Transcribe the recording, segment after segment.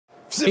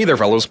Hey there,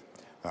 fellows.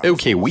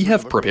 Okay, we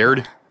have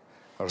prepared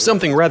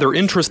something rather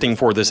interesting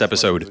for this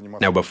episode.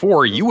 Now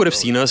before, you would have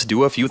seen us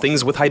do a few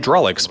things with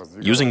hydraulics,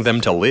 using them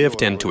to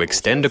lift and to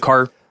extend a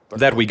car.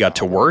 That we got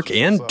to work,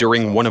 and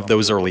during one of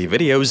those early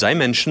videos I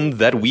mentioned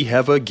that we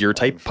have a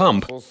gear-type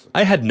pump.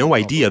 I had no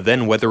idea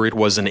then whether it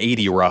was an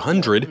 80 or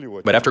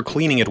 100, but after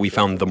cleaning it we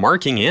found the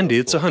marking and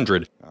it's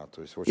 100.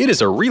 It is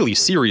a really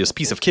serious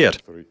piece of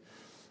kit,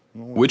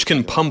 which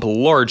can pump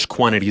large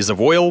quantities of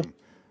oil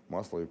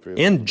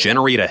and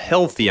generate a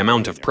healthy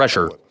amount of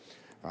pressure.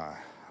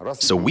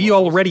 So we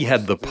already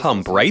had the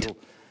pump, right?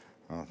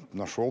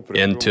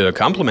 And to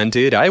complement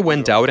it, I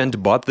went out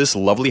and bought this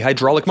lovely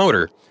hydraulic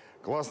motor.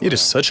 It is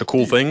such a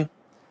cool thing.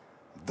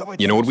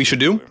 You know what we should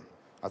do?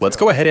 Let's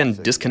go ahead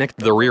and disconnect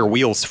the rear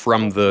wheels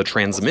from the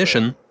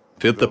transmission,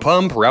 fit the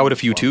pump, route a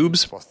few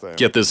tubes,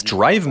 get this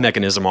drive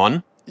mechanism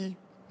on,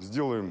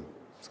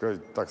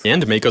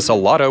 and make us a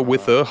Lada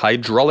with a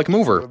hydraulic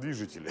mover.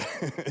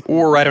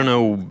 Or, I don't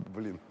know,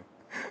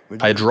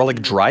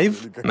 hydraulic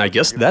drive? I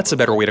guess that's a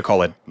better way to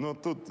call it.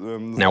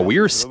 Now,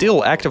 we're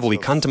still actively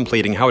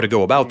contemplating how to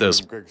go about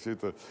this,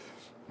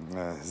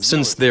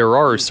 since there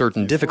are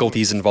certain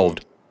difficulties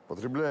involved.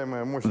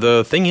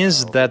 The thing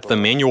is that the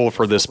manual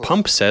for this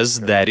pump says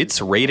that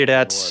it's rated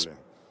at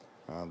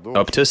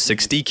up to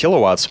 60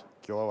 kilowatts.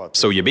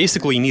 So you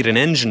basically need an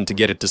engine to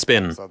get it to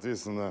spin.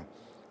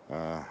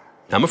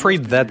 I'm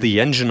afraid that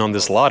the engine on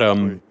this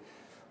Lada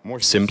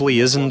simply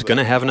isn't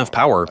gonna have enough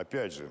power.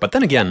 But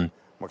then again,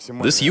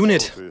 this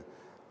unit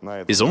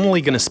is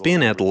only gonna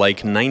spin at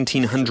like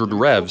 1900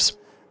 revs,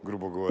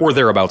 or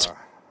thereabouts,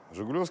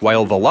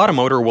 while the Lada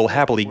motor will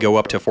happily go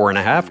up to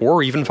 4.5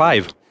 or even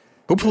 5.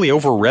 Hopefully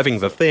over-revving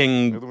the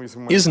thing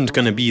isn't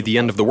gonna be the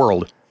end of the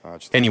world.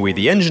 Anyway,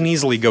 the engine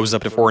easily goes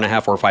up to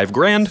 4.5 or 5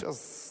 grand,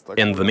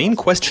 and the main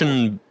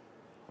question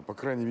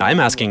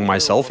I'm asking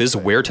myself is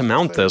where to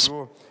mount this.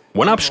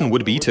 One option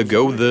would be to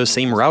go the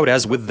same route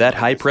as with that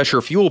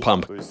high-pressure fuel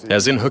pump,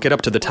 as in hook it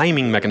up to the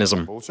timing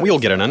mechanism. We'll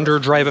get an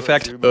underdrive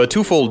effect, a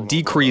twofold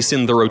decrease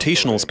in the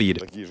rotational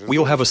speed.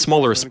 We'll have a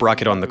smaller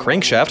sprocket on the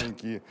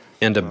crankshaft,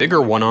 and a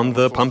bigger one on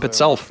the pump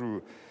itself.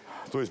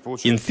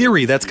 In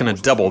theory, that's gonna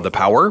double the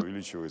power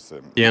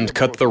and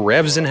cut the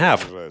revs in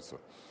half.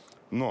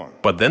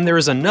 But then there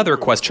is another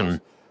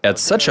question. At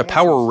such a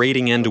power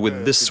rating and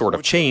with this sort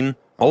of chain,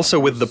 also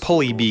with the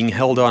pulley being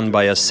held on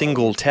by a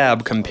single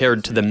tab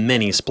compared to the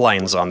many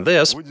splines on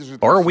this,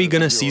 are we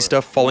gonna see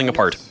stuff falling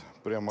apart?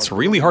 It's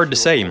really hard to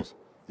say.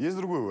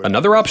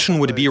 Another option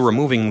would be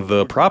removing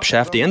the prop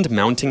shaft and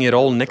mounting it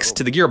all next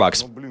to the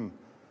gearbox.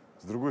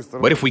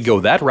 But if we go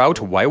that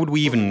route, why would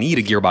we even need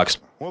a gearbox?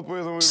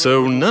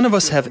 So none of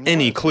us have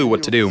any clue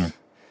what to do.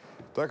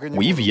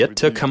 We've yet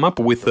to come up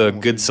with a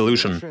good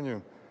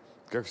solution.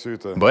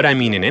 But I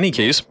mean, in any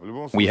case,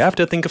 we have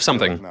to think of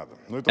something.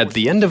 At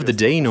the end of the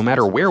day, no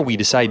matter where we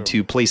decide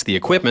to place the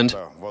equipment,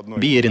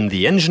 be it in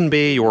the engine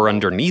bay or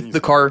underneath the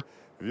car,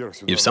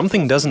 if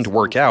something doesn't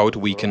work out,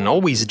 we can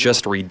always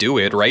just redo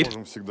it, right?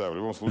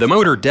 The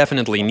motor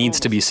definitely needs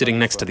to be sitting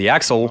next to the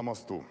axle.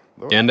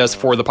 And as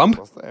for the pump,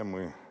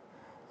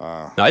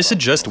 I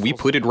suggest we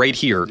put it right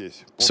here.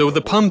 So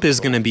the pump is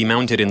going to be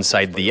mounted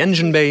inside the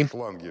engine bay.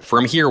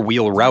 From here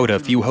we'll route a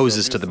few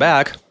hoses to the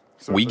back.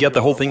 We get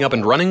the whole thing up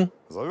and running.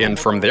 And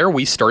from there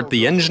we start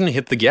the engine,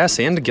 hit the gas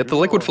and get the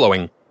liquid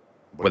flowing.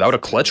 Without a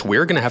clutch,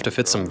 we're going to have to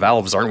fit some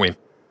valves, aren't we?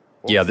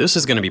 Yeah, this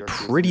is going to be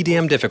pretty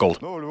damn difficult.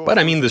 But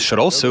I mean, this should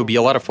also be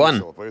a lot of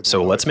fun.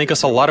 So let's make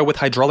us a Lada with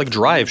hydraulic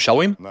drive, shall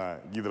we?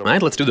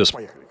 Alright, let's do this.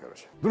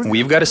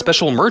 We've got a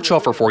special merch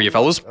offer for you,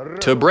 fellas,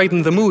 to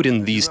brighten the mood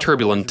in these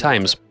turbulent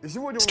times.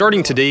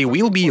 Starting today,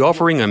 we'll be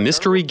offering a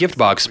mystery gift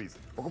box.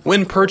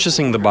 When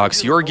purchasing the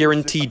box, you're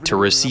guaranteed to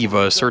receive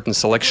a certain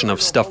selection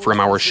of stuff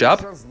from our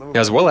shop,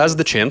 as well as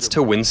the chance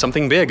to win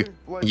something big.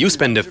 You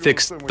spend a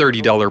fixed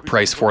 $30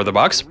 price for the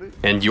box,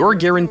 and you're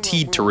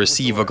guaranteed to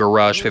receive a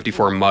Garage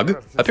 54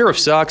 mug, a pair of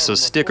socks, a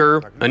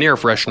sticker, an air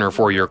freshener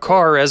for your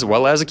car, as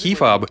well as a key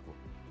fob.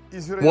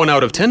 1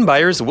 out of 10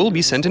 buyers will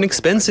be sent an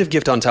expensive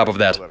gift on top of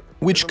that,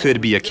 which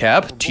could be a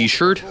cap,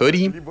 t-shirt,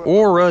 hoodie,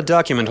 or a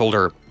document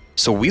holder.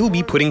 So we'll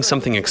be putting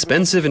something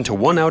expensive into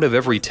 1 out of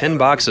every 10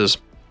 boxes.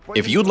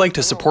 If you'd like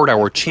to support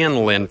our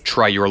channel and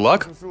try your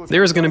luck,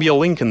 there's gonna be a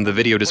link in the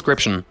video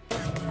description.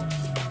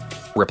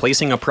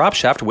 Replacing a prop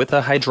shaft with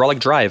a hydraulic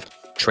drive.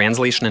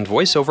 Translation and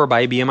voiceover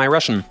by BMI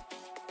Russian.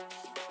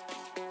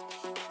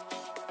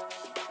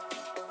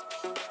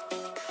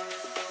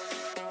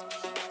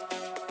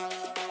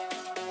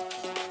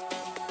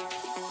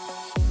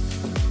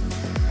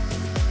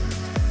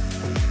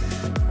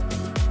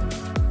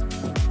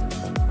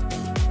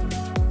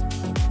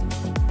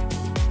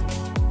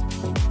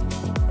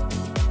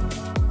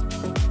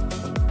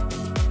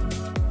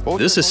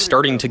 This is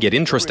starting to get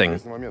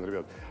interesting.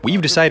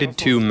 We've decided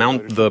to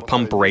mount the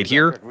pump right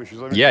here.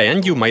 Yeah,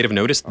 and you might have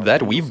noticed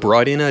that we've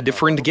brought in a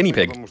different guinea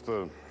pig.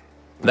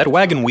 That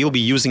wagon we'll be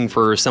using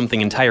for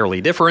something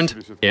entirely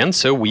different, and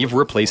so we've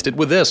replaced it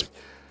with this.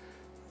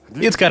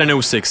 It's got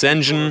an 06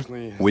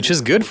 engine, which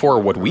is good for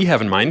what we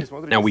have in mind.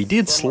 Now, we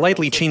did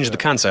slightly change the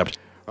concept.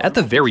 At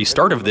the very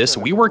start of this,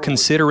 we were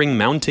considering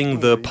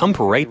mounting the pump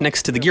right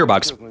next to the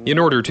gearbox, in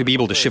order to be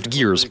able to shift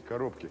gears.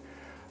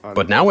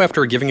 But now,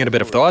 after giving it a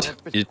bit of thought,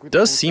 it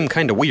does seem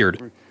kinda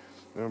weird.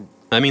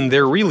 I mean,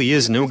 there really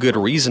is no good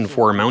reason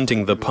for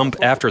mounting the pump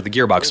after the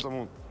gearbox.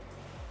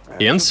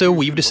 And so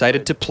we've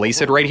decided to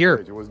place it right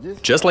here.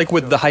 Just like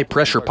with the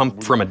high-pressure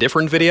pump from a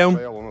different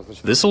video,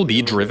 this will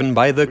be driven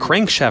by the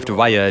crankshaft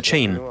via a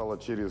chain.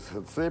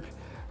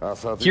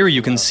 Here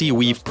you can see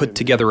we've put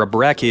together a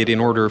bracket in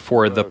order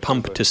for the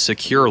pump to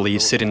securely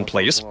sit in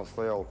place.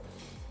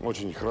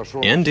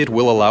 And it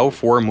will allow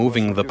for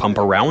moving the pump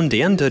around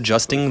and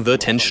adjusting the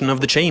tension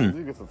of the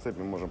chain.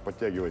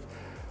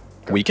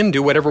 We can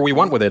do whatever we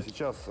want with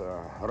it.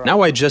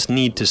 Now I just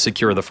need to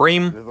secure the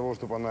frame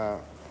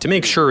to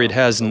make sure it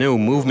has no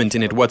movement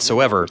in it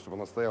whatsoever.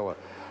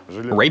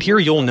 Right here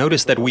you'll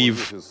notice that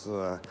we've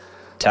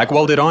tack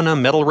welded on a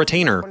metal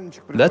retainer.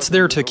 That's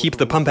there to keep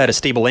the pump at a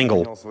stable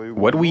angle.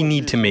 What we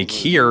need to make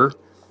here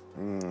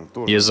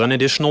is an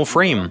additional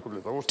frame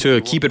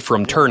to keep it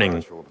from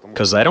turning,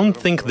 because I don't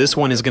think this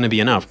one is going to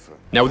be enough.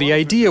 Now the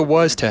idea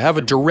was to have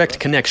a direct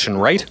connection,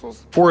 right?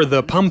 For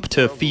the pump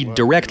to feed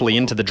directly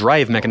into the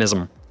drive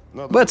mechanism.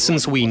 But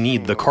since we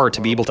need the car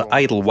to be able to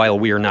idle while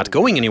we are not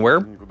going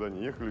anywhere,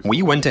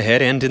 we went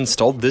ahead and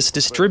installed this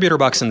distributor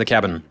box in the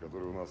cabin.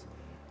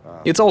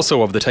 It's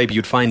also of the type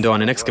you'd find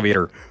on an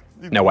excavator.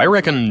 Now I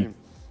reckon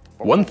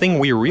one thing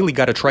we really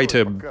gotta try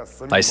to...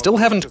 I still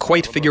haven't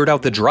quite figured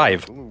out the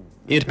drive,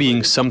 it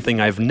being something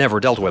I've never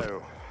dealt with.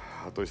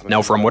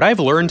 Now from what I've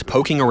learned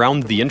poking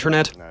around the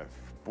internet,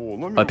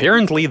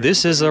 apparently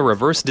this is a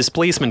reverse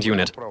displacement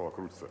unit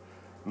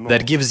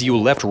that gives you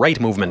left-right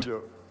movement.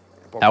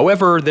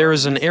 However,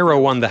 there's an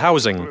arrow on the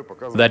housing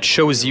that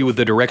shows you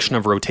the direction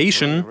of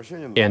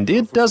rotation, and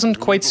it doesn't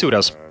quite suit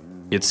us.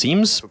 It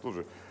seems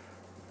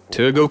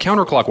to go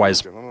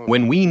counterclockwise,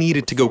 when we need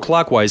it to go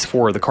clockwise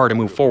for the car to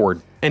move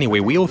forward. Anyway,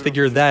 we'll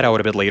figure that out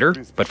a bit later,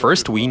 but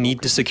first we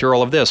need to secure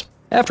all of this.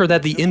 After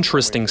that, the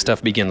interesting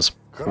stuff begins.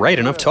 Right,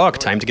 enough talk,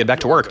 time to get back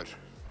to work.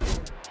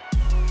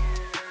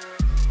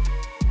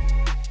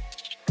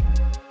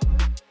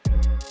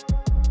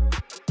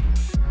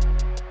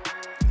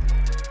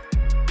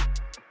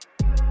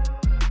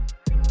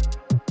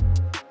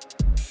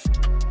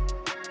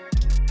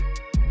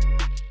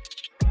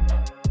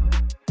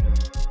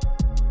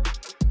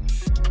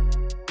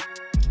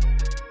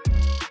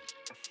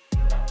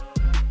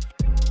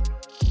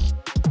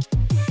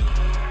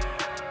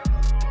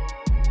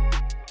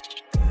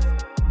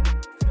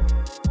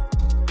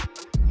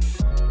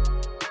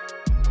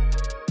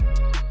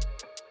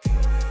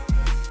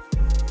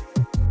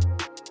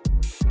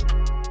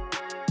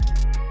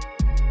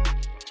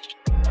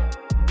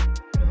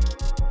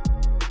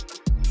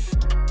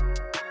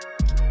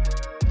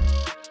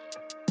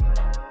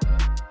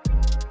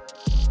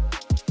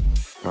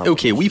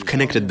 Okay, we've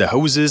connected the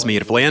hoses,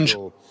 made a flange.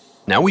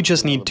 Now we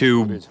just need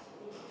to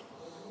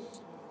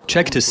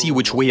check to see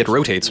which way it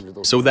rotates,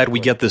 so that we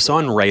get this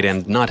on right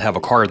and not have a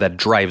car that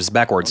drives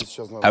backwards.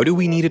 How do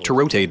we need it to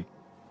rotate?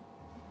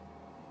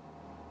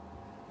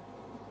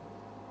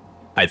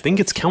 I think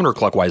it's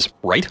counterclockwise,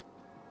 right?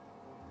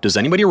 Does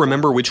anybody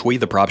remember which way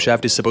the prop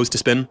shaft is supposed to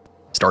spin?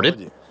 Start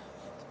it.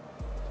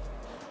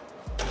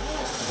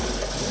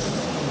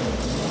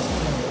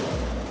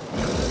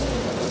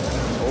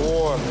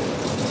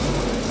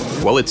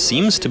 Well, it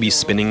seems to be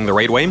spinning the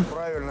right way.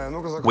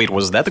 Wait,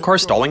 was that the car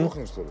stalling?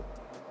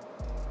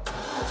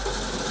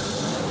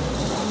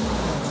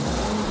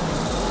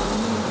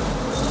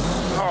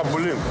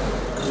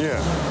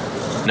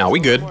 Now we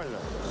good.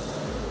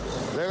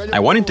 I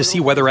wanted to see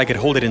whether I could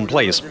hold it in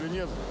place.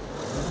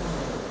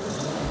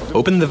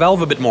 Open the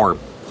valve a bit more.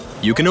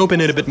 You can open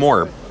it a bit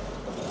more.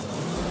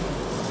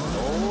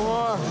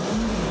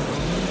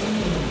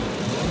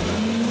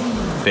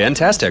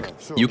 Fantastic.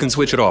 You can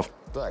switch it off.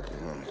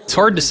 It's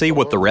hard to say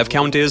what the rev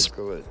count is,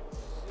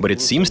 but it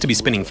seems to be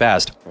spinning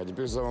fast.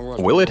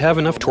 Will it have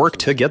enough torque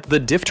to get the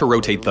diff to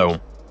rotate,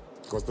 though?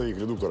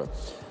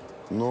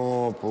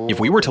 If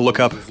we were to look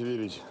up...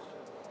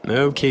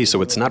 Okay,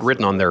 so it's not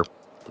written on there.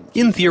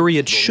 In theory,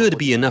 it should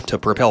be enough to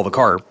propel the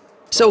car.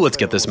 So let's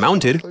get this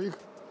mounted,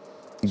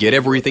 get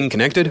everything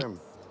connected,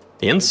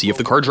 and see if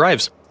the car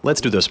drives. Let's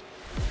do this.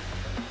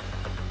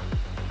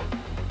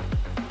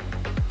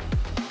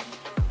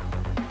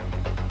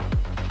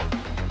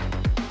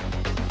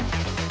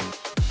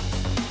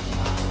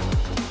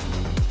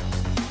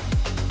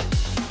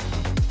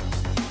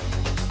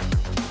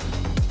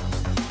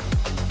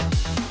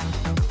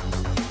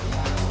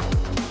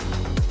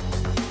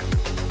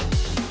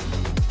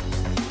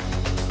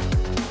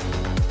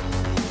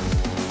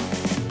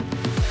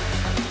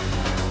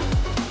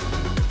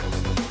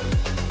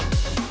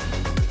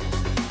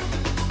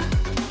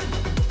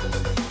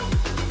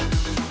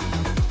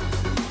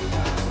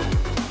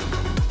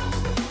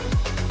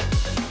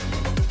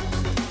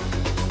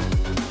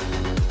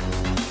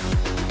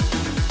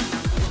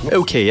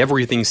 Okay,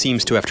 everything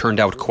seems to have turned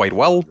out quite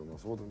well.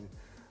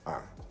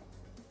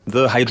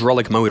 The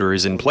hydraulic motor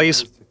is in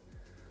place.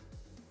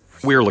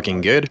 We're looking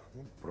good.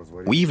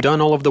 We've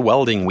done all of the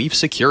welding, we've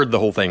secured the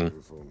whole thing.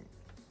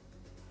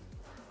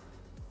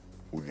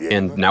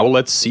 And now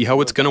let's see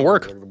how it's gonna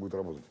work.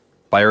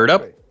 Fire it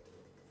up.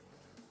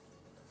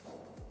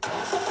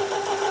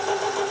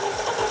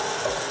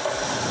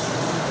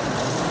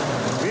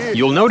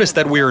 You'll notice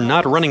that we're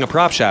not running a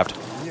prop shaft.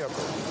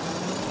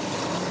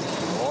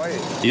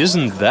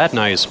 Isn't that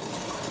nice?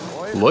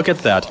 Look at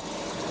that.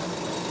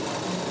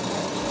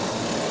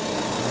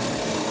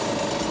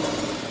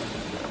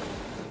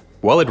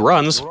 Well, it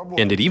runs,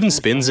 and it even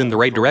spins in the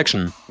right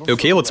direction.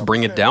 Okay, let's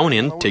bring it down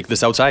and take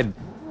this outside.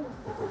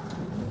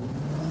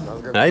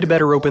 I'd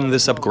better open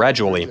this up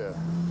gradually.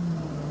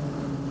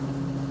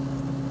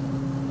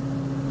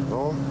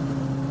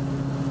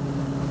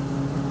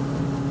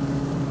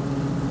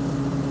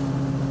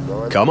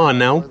 Come on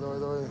now.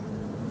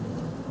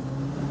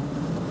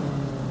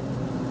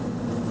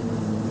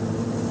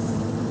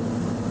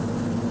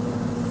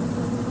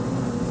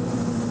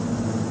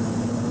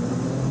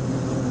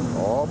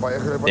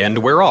 And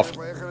we're off.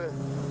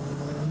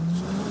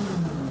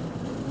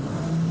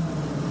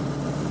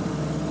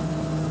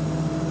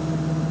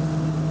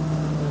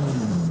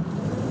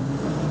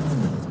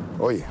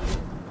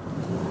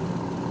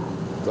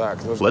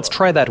 Let's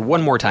try that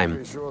one more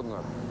time.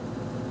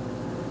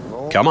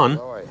 Come on.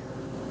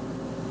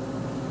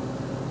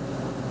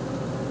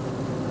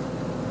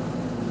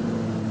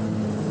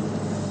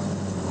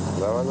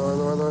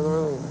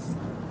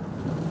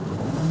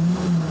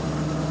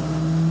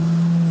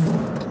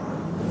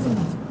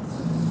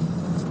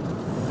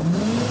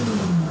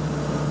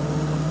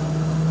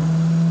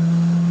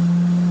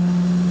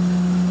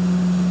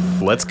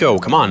 Let's go,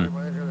 come on.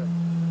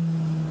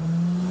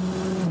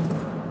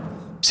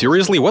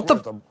 Seriously, what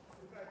the?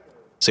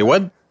 Say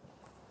what?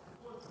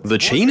 The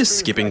chain is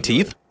skipping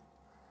teeth?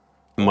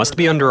 Must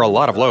be under a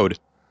lot of load.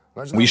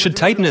 We should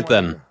tighten it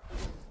then.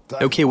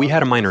 Okay, we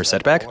had a minor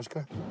setback.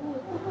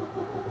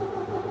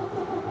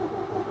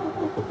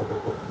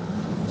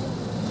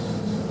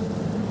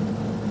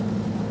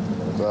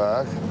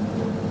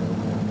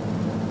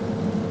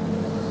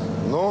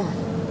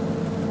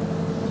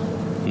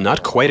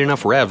 Not quite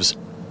enough revs.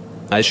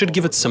 I should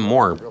give it some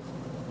more.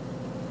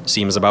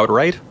 Seems about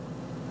right.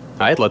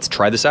 Alright, let's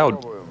try this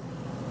out.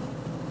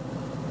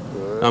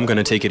 I'm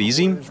gonna take it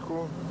easy.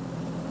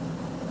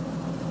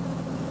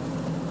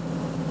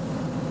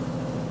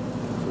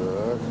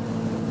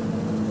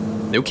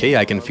 Okay,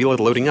 I can feel it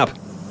loading up.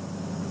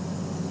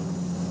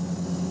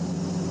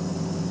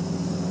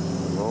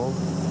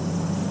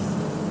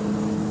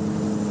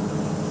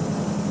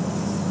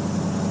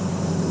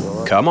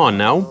 Come on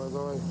now.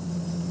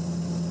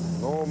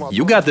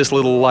 You got this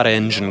little Lada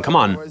engine, come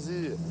on.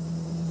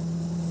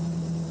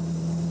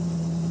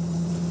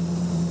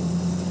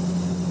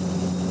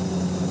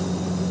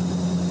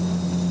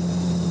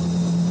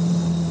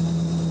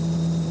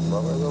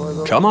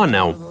 Come on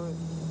now.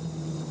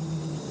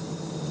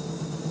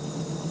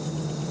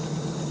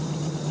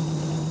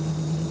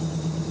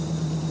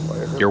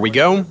 Here we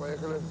go.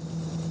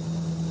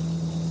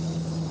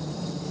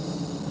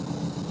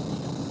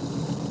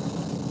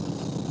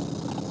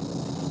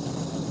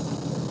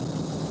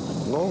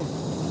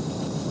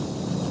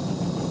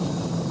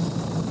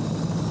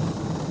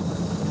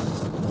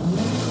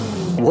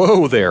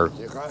 Whoa there.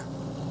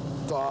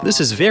 This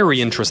is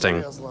very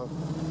interesting.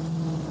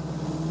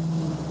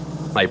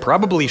 I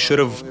probably should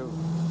have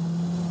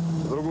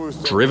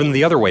driven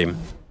the other way.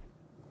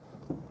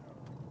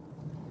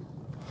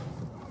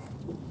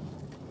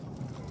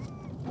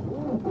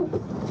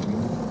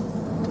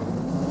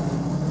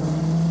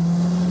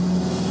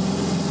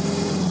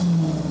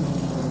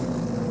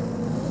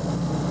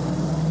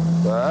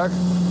 Так.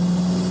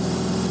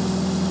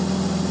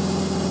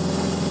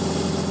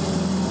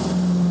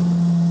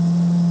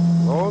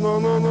 No.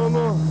 Ну,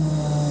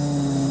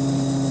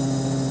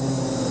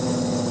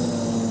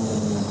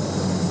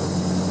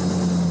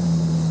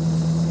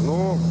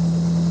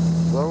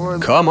 давай.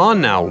 Come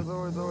on now.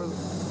 Давай.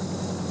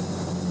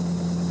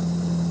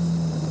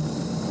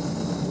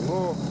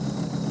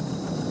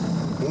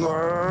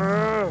 Ну.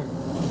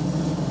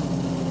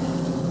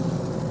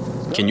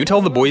 Can you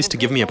tell the boys to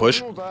give me a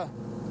push?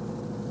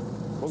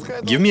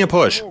 Give me a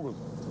push.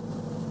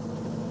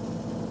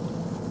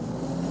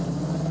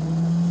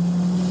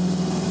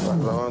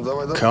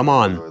 Come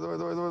on.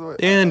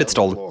 And it's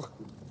stalled.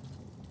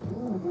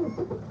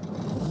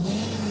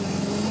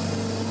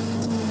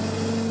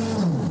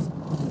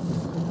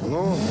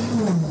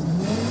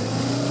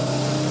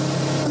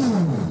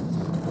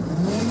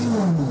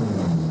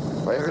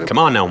 Come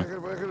on now.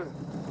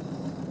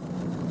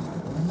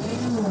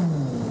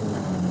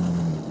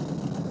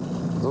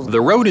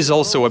 The road is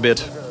also a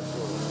bit...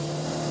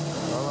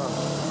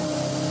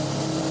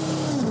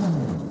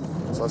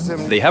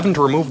 They haven't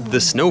removed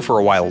the snow for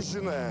a while.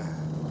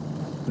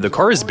 The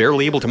car is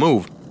barely able to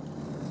move.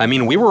 I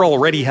mean, we were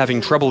already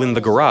having trouble in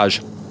the garage.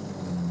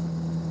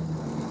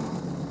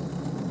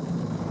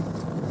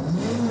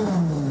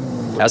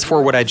 As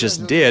for what I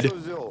just did,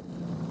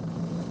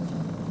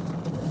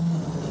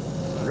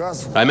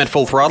 I'm at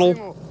full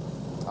throttle,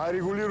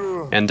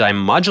 and I'm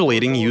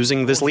modulating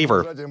using this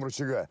lever.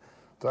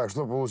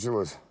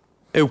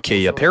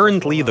 Okay,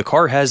 apparently the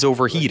car has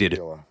overheated,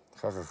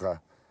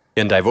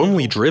 and I've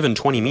only driven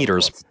 20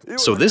 meters,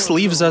 so this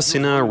leaves us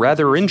in a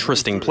rather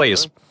interesting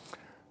place.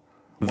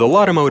 The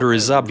Lada motor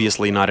is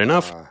obviously not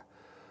enough.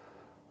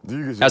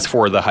 As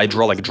for the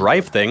hydraulic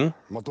drive thing,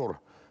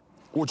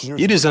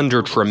 it is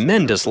under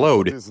tremendous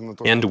load,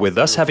 and with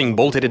us having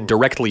bolted it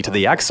directly to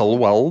the axle,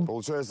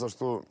 well,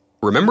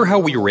 remember how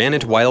we ran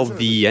it while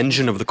the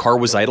engine of the car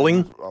was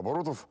idling?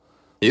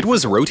 It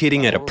was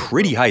rotating at a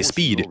pretty high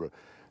speed.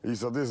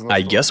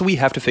 I guess we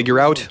have to figure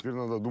out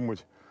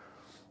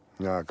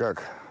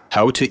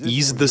how to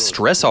ease the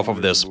stress off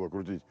of this,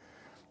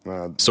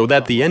 so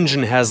that the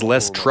engine has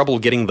less trouble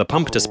getting the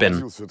pump to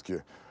spin.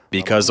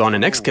 Because on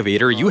an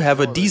excavator you have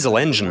a diesel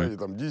engine,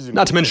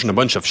 not to mention a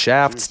bunch of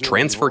shafts,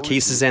 transfer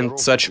cases and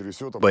such.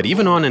 But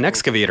even on an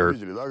excavator,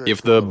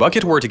 if the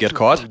bucket were to get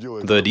caught,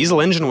 the diesel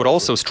engine would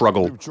also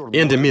struggle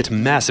and emit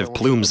massive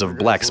plumes of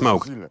black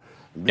smoke.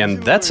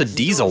 And that's a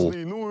diesel.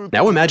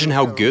 Now imagine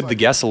how good the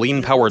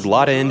gasoline-powered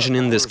Lada engine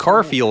in this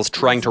car feels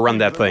trying to run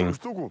that thing.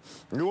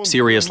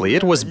 Seriously,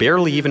 it was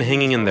barely even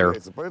hanging in there,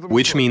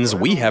 which means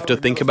we have to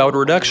think about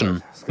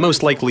reduction,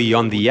 most likely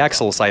on the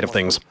axle side of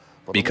things.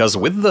 Because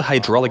with the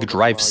hydraulic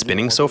drive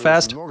spinning so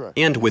fast,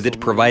 and with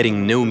it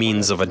providing no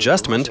means of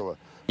adjustment,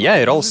 yeah,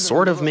 it all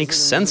sort of makes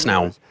sense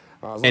now.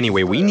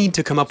 Anyway, we need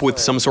to come up with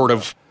some sort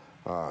of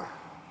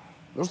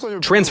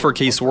transfer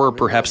case or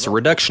perhaps a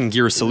reduction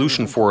gear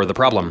solution for the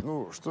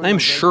problem. I'm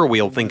sure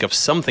we'll think of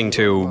something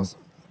to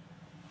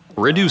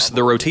reduce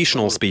the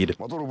rotational speed,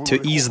 to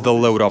ease the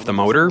load off the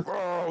motor,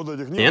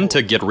 and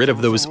to get rid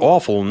of those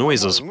awful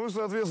noises.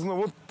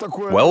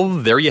 Well,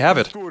 there you have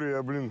it.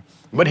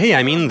 But hey,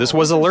 I mean, this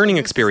was a learning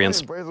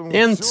experience,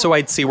 and so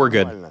I'd say we're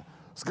good.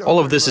 All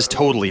of this is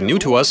totally new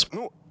to us,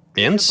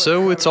 and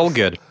so it's all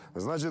good.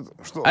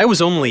 I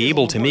was only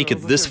able to make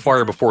it this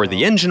far before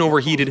the engine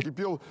overheated,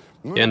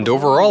 and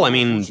overall, I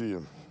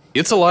mean,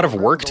 it's a lot of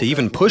work to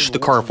even push the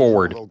car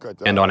forward,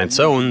 and on its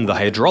own, the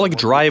hydraulic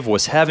drive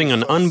was having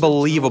an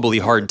unbelievably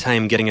hard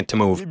time getting it to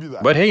move.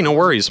 But hey, no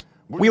worries.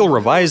 We'll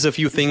revise a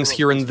few things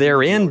here and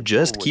there and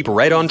just keep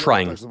right on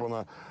trying.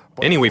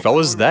 Anyway,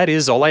 fellas, that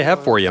is all I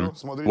have for you.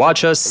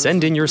 Watch us,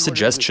 send in your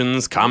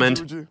suggestions,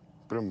 comment.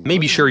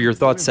 Maybe share your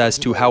thoughts as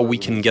to how we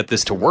can get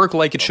this to work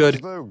like it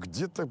should.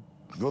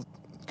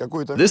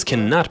 This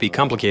cannot be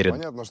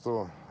complicated.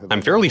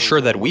 I'm fairly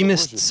sure that we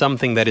missed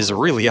something that is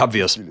really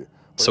obvious.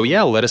 So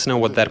yeah, let us know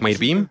what that might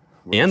be,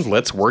 and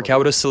let's work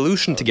out a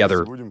solution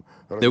together.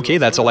 Okay,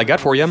 that's all I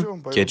got for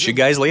you. Catch you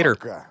guys later.